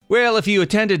Well, if you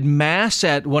attended Mass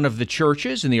at one of the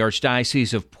churches in the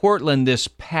Archdiocese of Portland this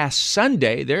past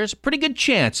Sunday, there's a pretty good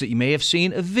chance that you may have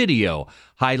seen a video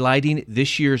highlighting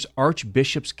this year's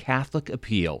Archbishop's Catholic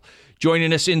Appeal.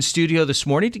 Joining us in studio this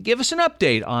morning to give us an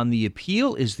update on the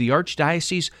appeal is the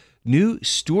Archdiocese's new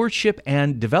Stewardship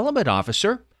and Development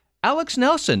Officer, Alex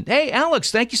Nelson. Hey,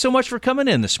 Alex, thank you so much for coming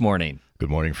in this morning. Good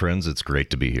morning, friends. It's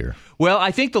great to be here. Well, I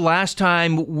think the last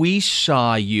time we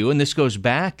saw you, and this goes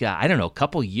back, a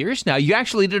couple years now, you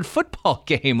actually did a football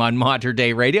game on Mater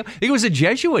Dei Radio. I think it was a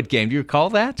Jesuit game. Do you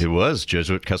recall that? It was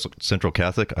Jesuit Central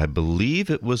Catholic. I believe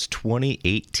it was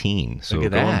 2018. So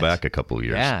going back a couple of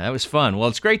years. Yeah, that was fun. Well,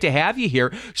 it's great to have you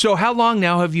here. So how long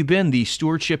now have you been the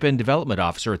Stewardship and Development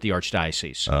Officer at the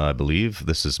Archdiocese? I believe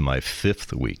this is my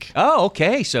 5th week. Oh,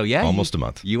 okay. So yeah. Almost a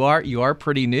month. You are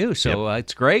pretty new. So Yep.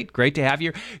 It's great. Great to have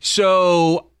you.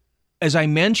 So as I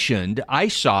mentioned, I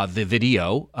saw the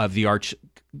video of the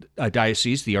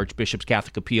Archdiocese, the Archbishop's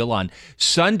Catholic Appeal on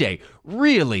Sunday.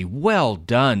 Really well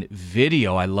done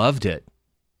video. I loved it.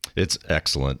 It's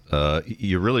excellent.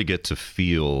 You really get to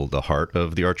feel the heart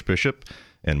of the Archbishop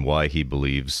and why he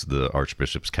believes the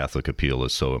Archbishop's Catholic Appeal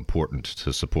is so important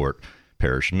to support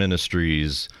parish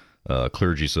ministries,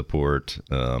 clergy support,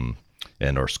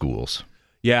 and our schools.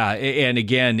 Yeah, and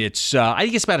again, it's I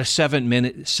think it's about a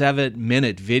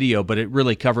 7-minute video, but it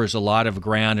really covers a lot of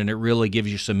ground, and it really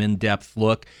gives you some in-depth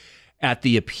look at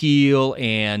the appeal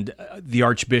and the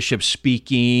Archbishop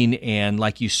speaking, and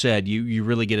like you said, you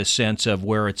really get a sense of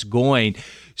where it's going.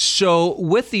 So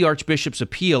with the Archbishop's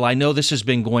appeal, I know this has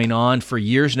been going on for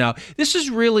years now. This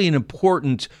is really an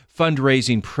important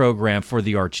fundraising program for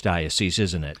the Archdiocese,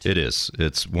 isn't it? It is.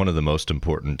 It's one of the most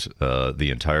important. The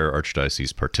entire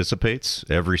Archdiocese participates,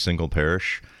 every single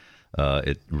parish.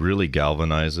 It really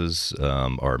galvanizes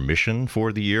our mission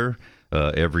for the year.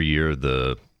 Every year,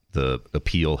 the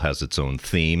appeal has its own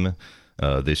theme.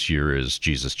 This year is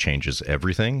Jesus Changes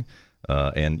Everything.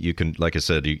 And you can, like I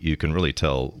said, you can really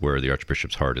tell where the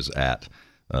Archbishop's heart is at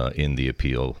in the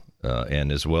appeal,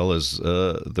 and as well as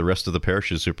the rest of the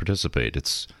parishes who participate.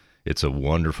 It's a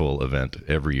wonderful event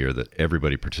every year that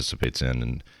everybody participates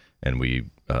in, and we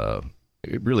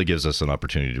it really gives us an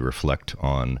opportunity to reflect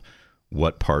on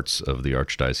what parts of the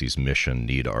Archdiocese mission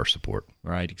need our support.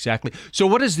 Right, exactly. So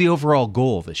what is the overall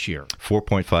goal this year?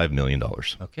 $4.5 million.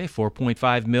 Okay,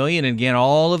 $4.5 million. And again,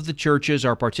 all of the churches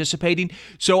are participating.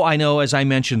 So I know, as I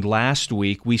mentioned last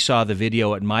week, we saw the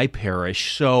video at my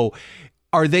parish. So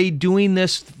are they doing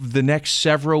this the next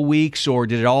several weeks, or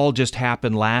did it all just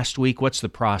happen last week? What's the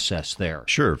process there?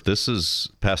 Sure.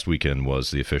 Past weekend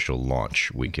was the official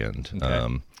launch weekend.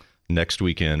 Okay. Next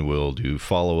weekend, we'll do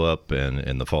follow-up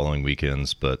and the following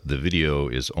weekends, but the video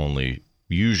is only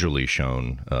usually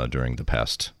shown during the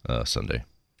past Sunday.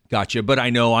 Gotcha. But I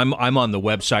know I'm on the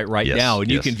website right now, and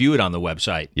you can view it on the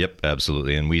website. Yep,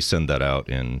 absolutely. And we send that out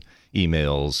in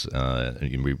emails.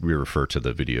 And we refer to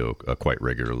the video quite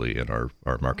regularly in our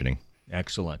marketing.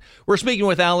 Excellent. We're speaking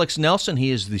with Alex Nelson.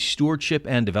 He is the Stewardship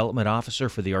and Development Officer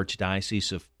for the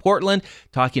Archdiocese of Portland,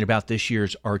 talking about this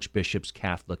year's Archbishop's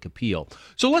Catholic Appeal.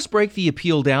 So let's break the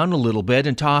appeal down a little bit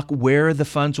and talk where the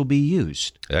funds will be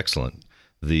used. Excellent.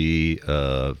 The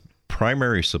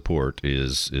primary support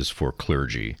is for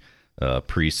clergy,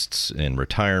 priests in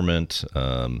retirement,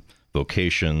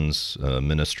 vocations,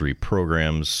 ministry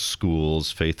programs,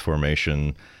 schools, faith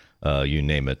formation, you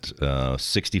name it.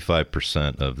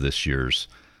 65% of this year's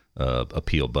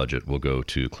appeal budget will go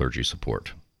to clergy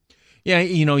support. Yeah,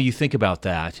 you think about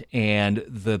that, and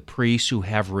the priests who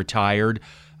have retired,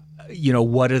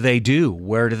 what do they do?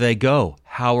 Where do they go?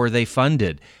 How are they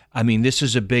funded? I mean, this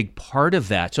is a big part of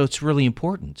that, so it's really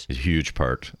important. A huge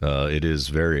part. It is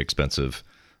very expensive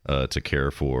to care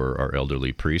for our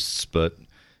elderly priests, but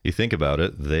you think about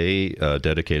it, they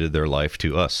dedicated their life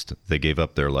to us. They gave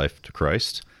up their life to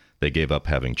Christ. They gave up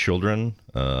having children,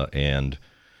 and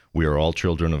we are all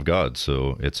children of God,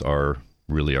 so it's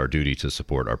really our duty to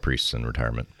support our priests in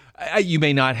retirement. You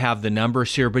may not have the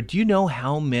numbers here, but do you know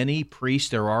how many priests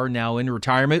there are now in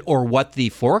retirement, or what the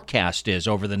forecast is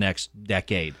over the next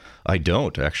decade? I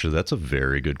don't, actually. That's a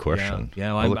very good question.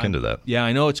 Yeah, I'll look into that. Yeah,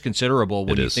 I know it's considerable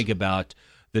when you is. think about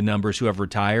the numbers who have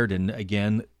retired and,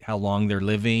 again, how long they're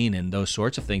living and those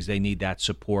sorts of things. They need that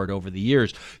support over the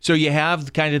years. So you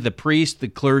have kind of the priest, the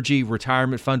clergy,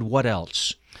 retirement fund. What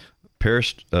else?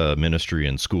 Parish ministry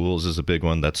in schools is a big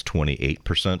one. That's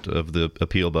 28% of the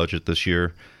appeal budget this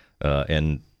year.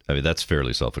 And I mean, that's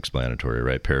fairly self-explanatory,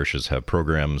 right? Parishes have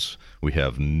programs. We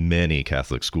have many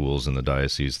Catholic schools in the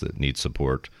diocese that need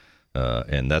support.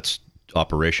 And that's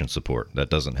operation support. That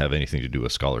doesn't have anything to do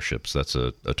with scholarships. That's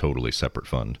a totally separate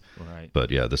fund. Right.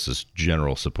 But yeah, this is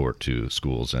general support to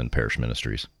schools and parish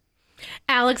ministries.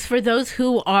 Alex, for those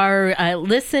who are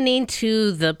listening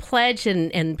to the pledge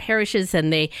and parishes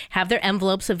and they have their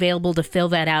envelopes available to fill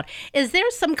that out, is there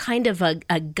some kind of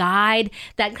a guide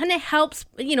that kind of helps,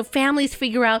 families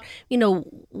figure out,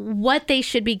 what they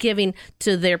should be giving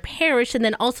to their parish and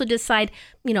then also decide,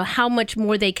 how much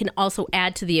more they can also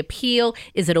add to the appeal?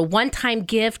 Is it a one-time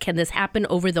gift? Can this happen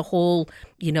over the whole,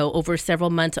 over several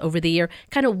months over the year?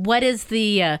 Kind of what is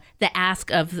the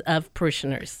ask of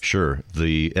parishioners? Sure.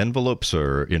 The envelopes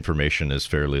or information is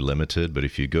fairly limited, but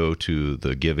if you go to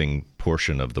the giving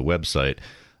portion of the website,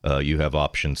 you have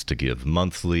options to give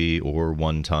monthly or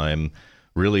one time.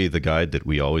 Really, the guide that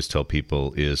we always tell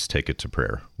people is take it to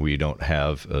prayer. We don't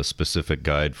have a specific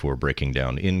guide for breaking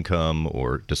down income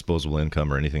or disposable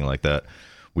income or anything like that.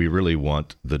 We really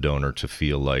want the donor to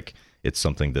feel like it's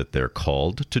something that they're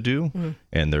called to do,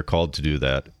 and they're called to do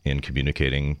that in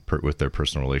communicating with their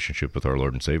personal relationship with our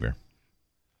Lord and Savior.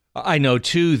 I know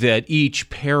too that each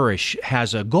parish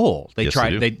has a goal. They Yes, try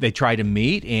they do. they try to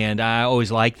meet, and I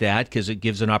always like that because it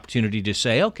gives an opportunity to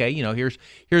say, okay,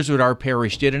 here's what our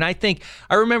parish did. And I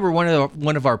remember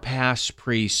one of our past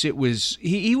priests. It was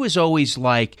he was always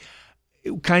like,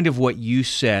 kind of what you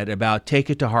said about take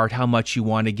it to heart how much you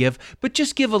want to give, but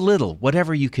just give a little,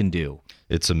 whatever you can do.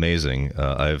 It's amazing.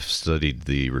 I've studied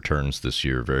the returns this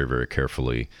year very, very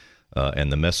carefully.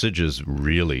 And the message is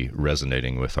really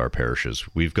resonating with our parishes.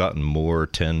 We've gotten more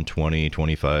 $10, $20,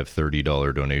 $25,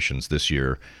 $30 donations this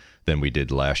year than we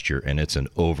did last year, and it's an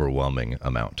overwhelming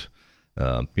amount.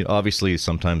 Obviously,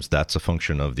 sometimes that's a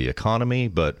function of the economy,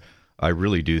 but I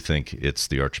really do think it's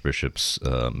the Archbishop's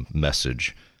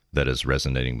message that is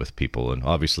resonating with people. And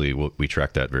obviously, we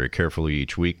track that very carefully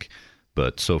each week.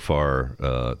 But so far,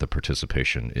 the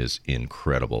participation is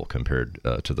incredible compared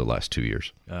to the last 2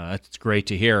 years. That's great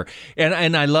to hear.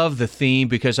 And I love the theme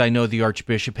because I know the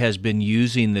Archbishop has been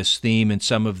using this theme in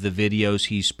some of the videos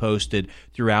he's posted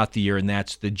throughout the year, and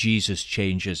that's the Jesus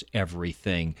Changes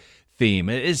Everything theme.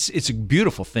 It's a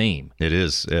beautiful theme. It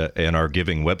is. And our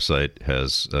giving website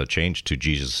has changed to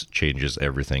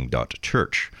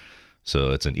jesuschangeseverything.church.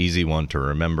 So it's an easy one to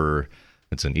remember.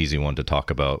 It's an easy one to talk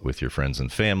about with your friends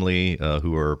and family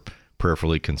who are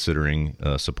prayerfully considering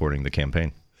supporting the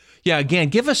campaign. Yeah, again,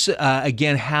 give us,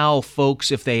 how folks,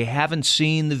 if they haven't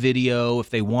seen the video,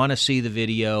 if they want to see the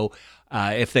video,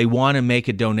 if they want to make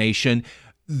a donation,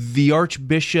 the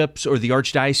Archbishop's or the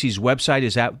Archdiocese website,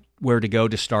 is that where to go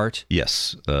to start?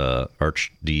 Yes,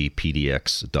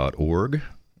 archdpdx.org,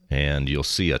 and you'll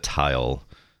see a tile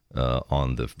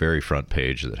on the very front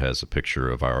page that has a picture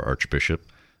of our Archbishop.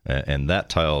 And that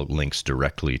tile links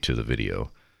directly to the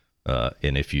video.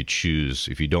 And if you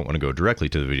don't want to go directly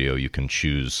to the video, you can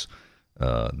choose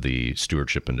the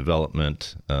stewardship and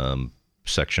development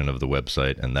section of the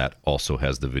website, and that also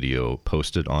has the video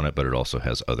posted on it, but it also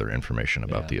has other information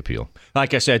about the appeal.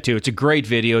 Like I said, too, it's a great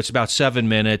video. It's about 7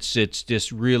 minutes. It's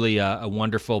just really a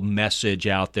wonderful message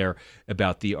out there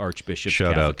about the Archbishop's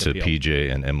Shout Catholic out to appeal.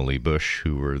 PJ and Emily Bush,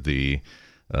 who were the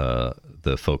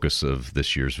focus of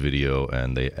this year's video,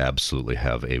 and they absolutely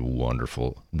have a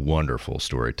wonderful, wonderful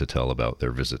story to tell about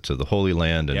their visit to the Holy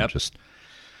Land and just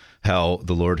how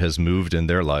the Lord has moved in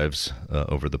their lives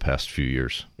over the past few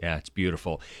years. Yeah, it's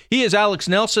beautiful. He is Alex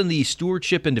Nelson, the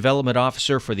Stewardship and Development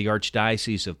Officer for the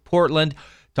Archdiocese of Portland,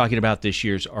 talking about this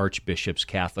year's Archbishop's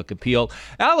Catholic Appeal.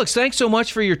 Alex, thanks so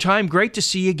much for your time. Great to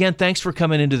see you again. Thanks for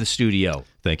coming into the studio.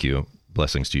 Thank you.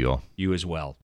 Blessings to you all. You as well.